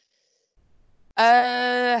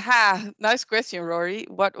 Nice question, Rory.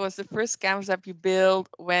 What was the first Canvas app you built?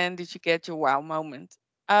 When did you get your wow moment?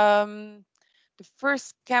 The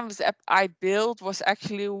first Canvas app I built was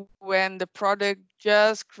actually when the product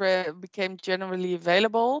just became generally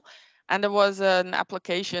available, and there was an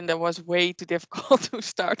application that was way too difficult to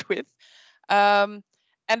start with. And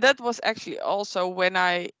that was actually also when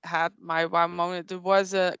I had my wow moment. It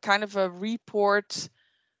was a kind of a report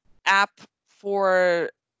app for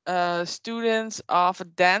students of a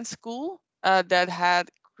dance school that had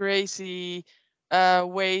crazy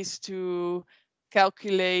ways to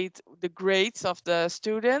calculate the grades of the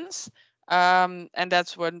students. And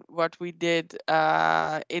that's what we did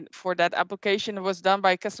for that application. It was done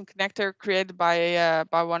by a custom connector created by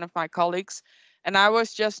one of my colleagues. And I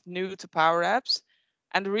was just new to PowerApps.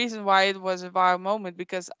 And the reason why it was a wow moment,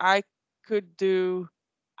 because I could do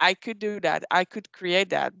that. I could create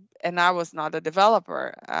that, and I was not a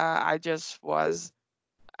developer. I just was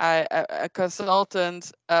a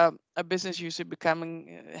consultant, a business user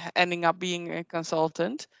ending up being a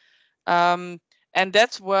consultant. And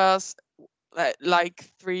that was like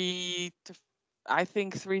 3 to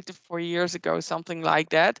 4 years ago, something like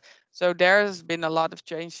that. So there's been a lot of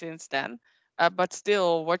change since then. But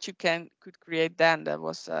still, what you could create then, that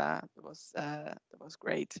was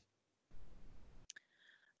great.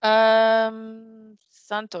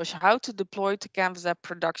 Santosh, how to deploy to Canvas app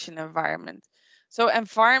production environment. So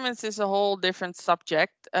environments is a whole different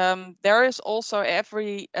subject. There is also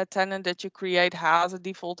every tenant that you create has a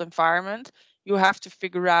default environment. You have to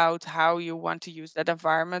figure out how you want to use that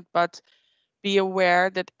environment, but be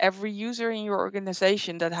aware that every user in your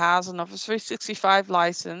organization that has an Office 365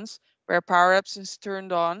 license where PowerApps is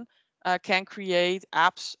turned on can create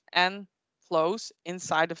apps and flows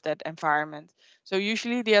inside of that environment. So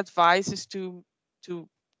usually the advice is to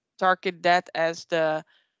target that as the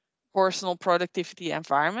personal productivity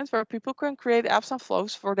environment where people can create apps and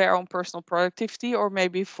flows for their own personal productivity or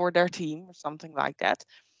maybe for their team or something like that.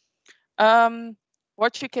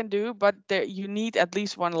 What you can do, but you need at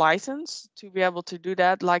least one license to be able to do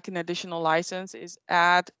that. Like an additional license is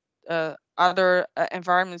add other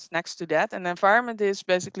environments next to that. An environment is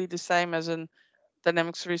basically the same as an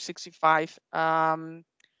Dynamics 365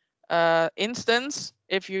 instance,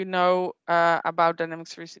 if you know about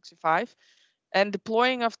Dynamics 365. And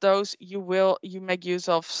deploying of those, you make use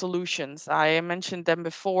of solutions. I mentioned them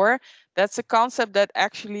before. That's a concept that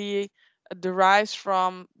actually derives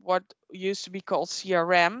from what used to be called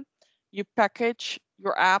CRM. You package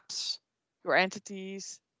your apps, your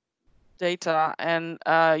entities, data, and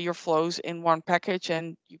your flows in one package,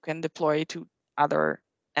 and you can deploy it to other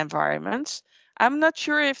environments. I'm not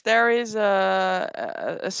sure if there is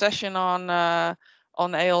a session on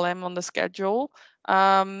ALM on the schedule.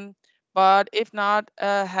 But if not,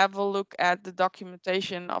 have a look at the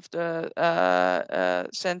documentation of the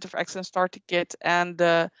Center of Excellence Starter Kit and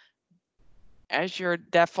the Azure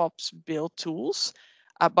DevOps build tools.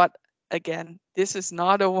 But again, this is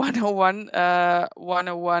not a 101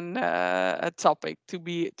 topic, to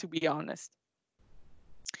be honest.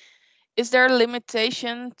 Is there a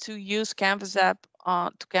limitation to use Canvas app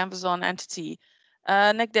to Canvas on entity?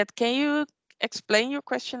 Negdet, can you explain your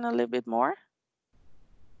question a little bit more?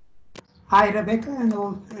 Hi, Rebekka and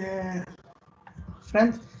all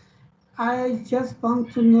friends. I just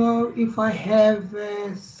want to know if I have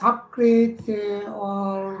a subgrid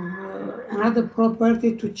or another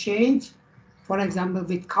property to change, for example,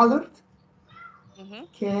 with colored.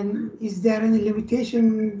 Is there any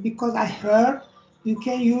limitation? Because I heard you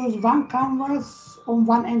can use one canvas on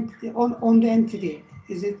one entity on the entity.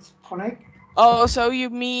 Is it correct? Oh, so you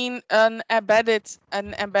mean an embedded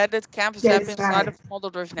Canvas app Yes, inside right. of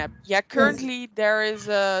model-driven app? Yeah, currently there's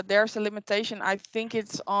a limitation. I think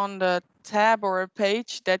it's on the tab or a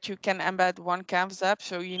page that you can embed one Canvas app.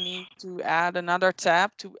 So you need to add another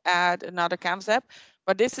tab to add another Canvas app.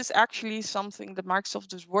 But this is actually something that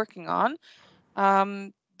Microsoft is working on.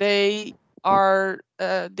 They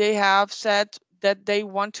have said that they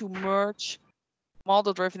want to merge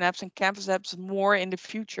model-driven apps and Canvas apps more in the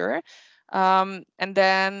future. And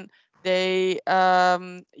then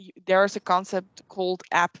there's a concept called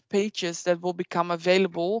app pages that will become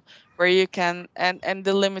available where you can, and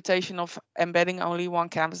the limitation of embedding only one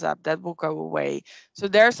Canvas app, that will go away. So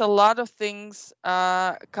there's a lot of things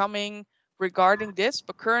coming regarding this,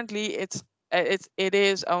 but currently it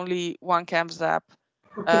is only one Canvas app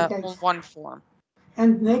on one form.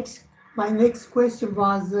 And my next question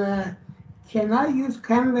was, can I use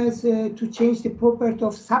Canvas to change the property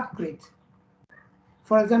of subgrid?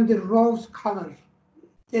 For example, the rose color.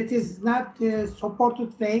 That is not a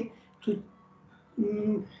supported way to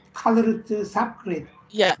color it subgrid.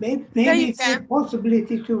 Yeah. Maybe it's a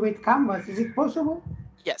possibility to with Canvas. Is it possible?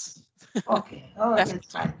 Yes. Okay. Oh, that's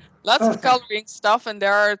fine. Lots of coloring stuff, and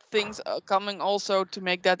there are things coming also to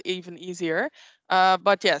make that even easier.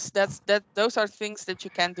 But yes, those are things that you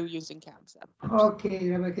can do using Canvas app. Okay,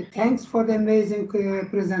 Rebekka. Thanks for the amazing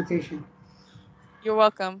presentation. You're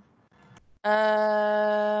welcome.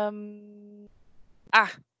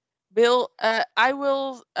 Bill, I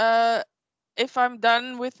will, if I'm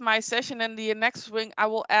done with my session in the next wing, I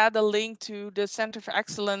will add a link to the Center for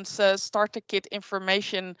Excellence Starter Kit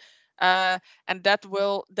information, and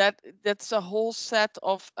that's a whole set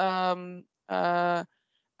of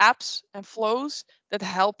apps and flows that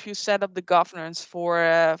help you set up the governance for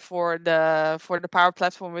the Power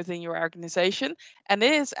Platform within your organization. And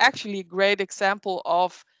it is actually a great example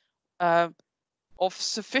of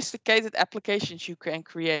sophisticated applications you can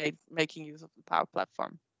create making use of the Power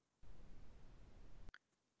Platform.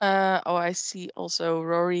 I see also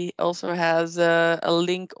Rory also has a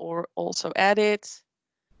link or also added.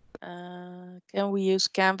 Can we use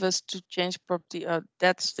Canvas to change property?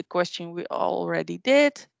 That's the question we already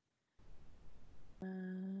did.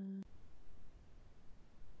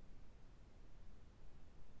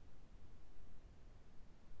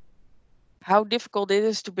 How difficult it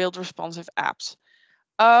is to build responsive apps.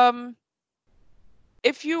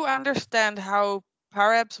 If you understand how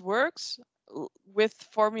PowerApps works with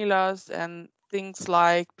formulas and things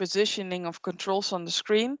like positioning of controls on the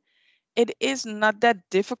screen, it is not that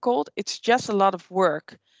difficult. It's just a lot of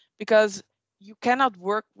work because you cannot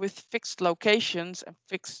work with fixed locations and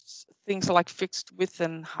fixed things like fixed width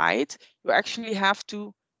and height. You actually have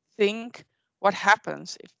to think what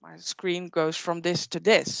happens if my screen goes from this to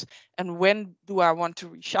this, and when do I want to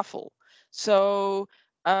reshuffle? So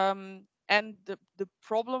and the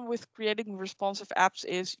problem with creating responsive apps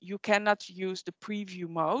is you cannot use the preview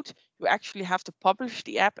mode. You actually have to publish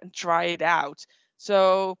the app and try it out.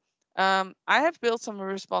 So I have built some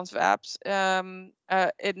responsive apps, and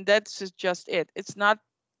that's just it. It's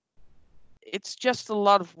just a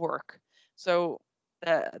lot of work. So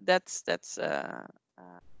that's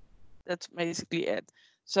basically it.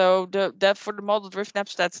 So that for the model-driven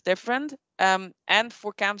apps, that's different. And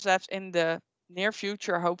for Canvas apps in the near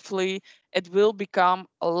future, hopefully, it will become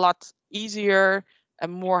a lot easier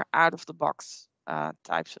and more out-of-the-box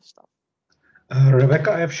types of stuff. Rebekka,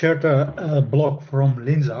 I have shared a blog from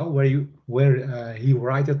Linza where he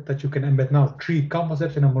writes that you can embed now 3 Canvas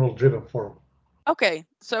apps in a model-driven form. Okay,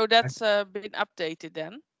 so that's been updated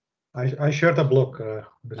then. I shared a blog.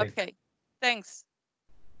 Okay, thanks.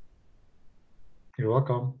 You're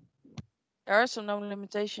welcome. There are some known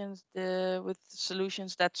limitations with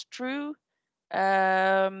solutions. That's true.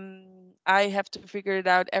 I have to figure it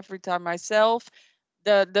out every time myself.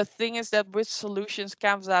 The thing is that with solutions,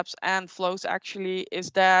 Canvas apps and flows actually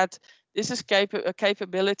is that this is a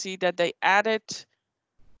capability that they added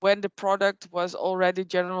when the product was already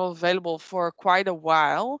generally available for quite a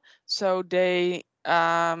while. So they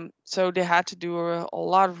had to do a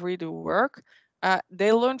lot of redo work.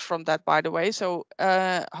 They learned from that, by the way. So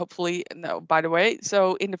hopefully, no, by the way.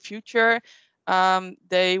 So in the future,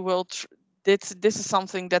 they will. This is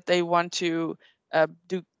something that they want to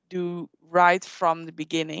do right from the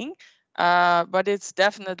beginning. But it's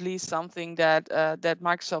definitely something that that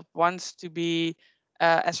Microsoft wants to be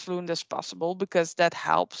as fluent as possible, because that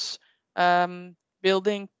helps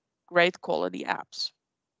building great quality apps.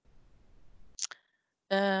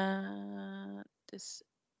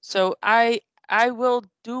 So I will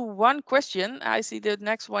do one question. I see the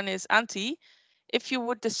next one is Antti. If you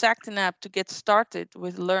would dissect an app to get started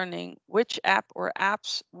with learning, which app or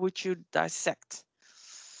apps would you dissect?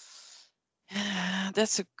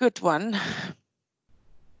 That's a good one.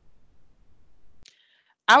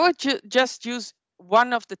 I would just use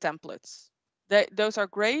one of the templates. Those are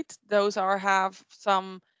great. Those have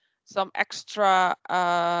some extra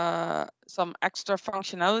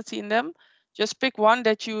functionality in them. Just pick one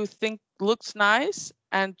that you think looks nice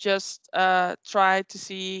and just try to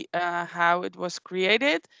see how it was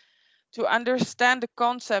created. To understand the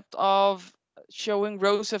concept of showing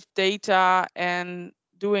rows of data and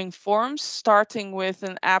doing forms, starting with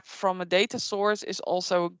an app from a data source is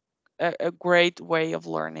also a great way of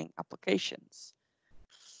learning applications.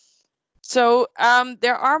 So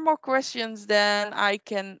there are more questions than I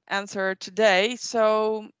can answer today.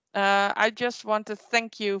 So I just want to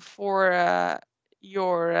thank you for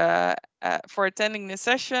for attending this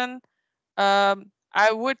session.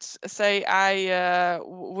 I would say I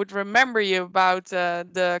would remember you about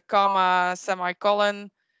the comma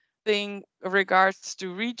semicolon thing regards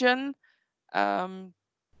to region. And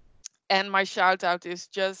my shout out is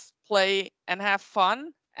just play and have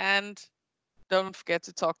fun, and don't forget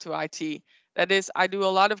to talk to IT. That is, I do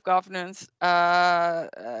a lot of governance,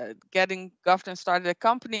 getting governance started at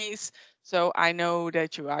companies. So I know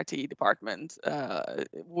that your IT department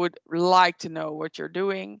would like to know what you're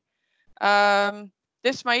doing.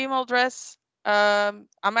 This is my email address. I'm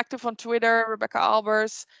active on Twitter, Rebekka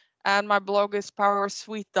Aalbers, and my blog is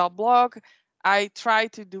powersuite.blog. I try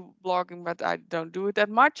to do blogging, but I don't do it that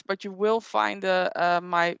much. But you will find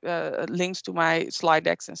my links to my slide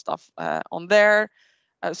decks and stuff on there.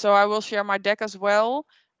 So I will share my deck as well.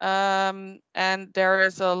 And there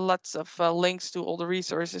is lots of links to all the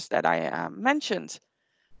resources that I mentioned.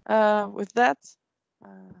 With that,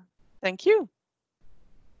 thank you.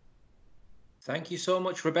 Thank you so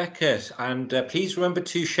much, Rebekka. And please remember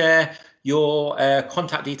to share your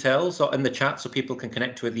contact details in the chat so people can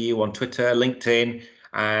connect with you on Twitter, LinkedIn,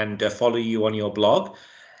 and follow you on your blog.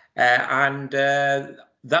 And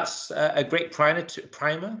that's a great primer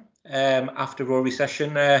after Rory's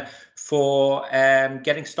session for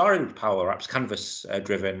getting started with PowerApps,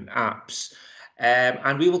 Canvas-driven apps.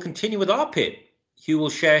 And we will continue with Arpit, who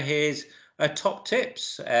will share his top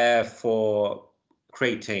tips for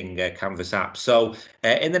creating Canvas apps. So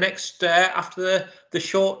in the next, after the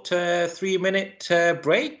short 3-minute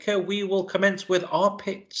break, we will commence with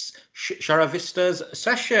Arpit's Sharavista's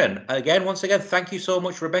session. Once again, thank you so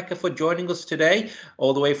much, Rebekka, for joining us today,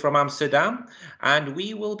 all the way from Amsterdam. And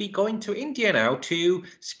we will be going to India now to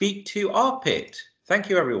speak to Arpit. Thank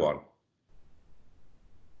you, everyone.